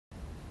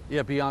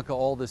Yeah, Bianca,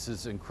 all this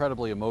is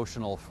incredibly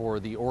emotional for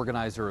the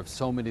organizer of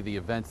so many of the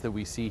events that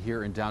we see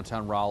here in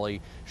downtown Raleigh.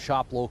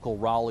 Shop Local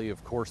Raleigh,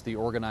 of course, the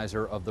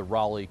organizer of the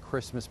Raleigh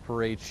Christmas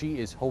Parade. She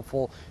is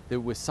hopeful that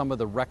with some of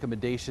the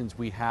recommendations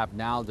we have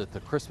now that the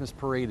Christmas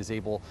Parade is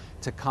able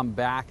to come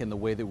back in the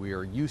way that we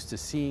are used to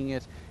seeing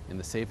it in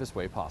the safest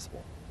way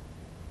possible.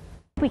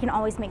 We can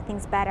always make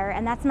things better,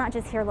 and that's not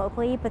just here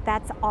locally, but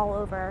that's all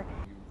over.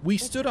 We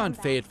stood on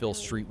Fayetteville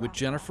Street with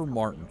Jennifer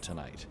Martin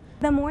tonight.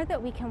 The more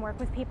that we can work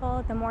with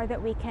people, the more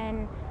that we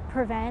can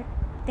prevent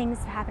things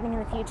happening in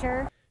the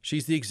future.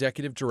 She's the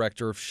executive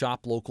director of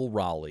Shop Local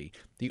Raleigh,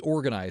 the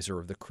organizer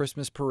of the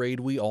Christmas parade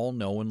we all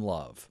know and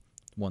love,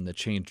 one that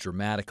changed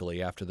dramatically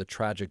after the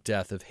tragic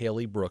death of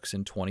Haley Brooks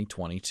in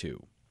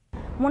 2022.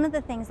 One of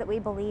the things that we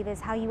believe is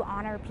how you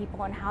honor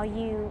people and how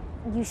you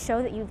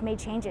show that you've made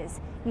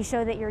changes. You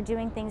show that you're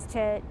doing things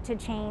to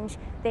change,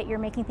 that you're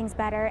making things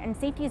better, and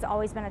safety has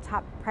always been a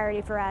top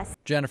priority for us.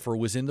 Jennifer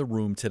was in the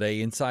room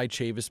today inside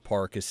Chavis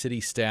Park as city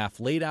staff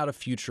laid out a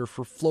future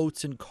for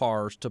floats and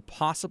cars to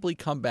possibly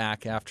come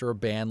back after a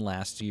ban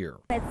last year.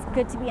 It's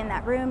good to be in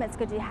that room. It's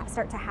good to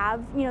start to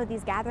have,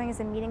 these gatherings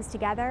and meetings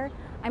together.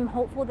 I'm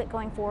hopeful that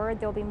going forward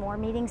there'll be more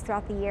meetings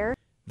throughout the year.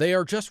 They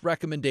are just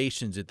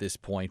recommendations at this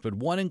point, but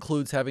one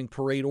includes having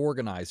parade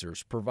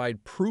organizers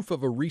provide proof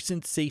of a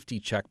recent safety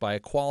check by a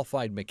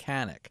qualified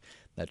mechanic.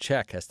 That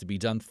check has to be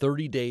done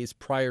 30 days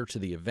prior to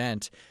the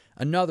event.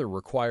 Another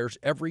requires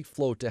every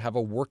float to have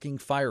a working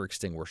fire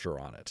extinguisher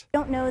on it. I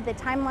don't know the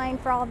timeline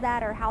for all of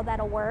that or how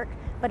that'll work,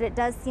 but it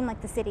does seem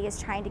like the city is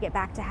trying to get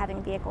back to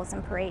having vehicles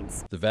in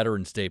parades. The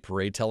Veterans Day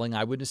parade telling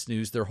Eyewitness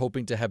News they're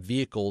hoping to have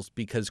vehicles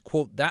because,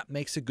 quote, that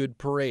makes a good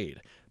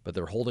parade. But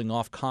they're holding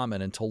off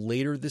comment until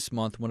later this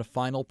month when a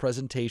final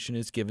presentation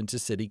is given to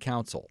City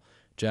Council.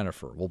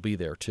 Jennifer will be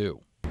there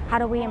too. How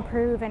do we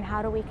improve and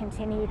how do we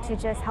continue to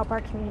just help our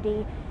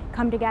community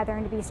come together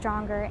and to be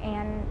stronger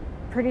and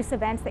produce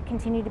events that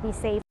continue to be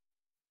safe?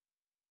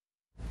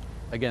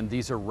 Again,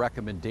 these are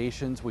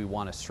recommendations. We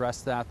want to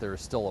stress that there is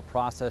still a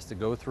process to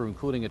go through,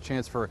 including a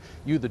chance for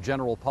you, the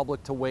general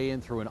public, to weigh in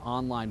through an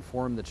online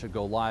forum that should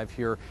go live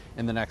here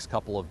in the next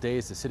couple of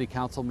days. The City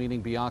Council meeting,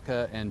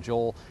 Bianca and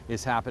Joel,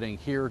 is happening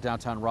here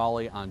downtown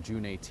Raleigh on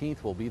June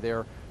 18th. We'll be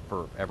there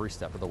for every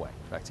step of the way.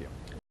 Back to you.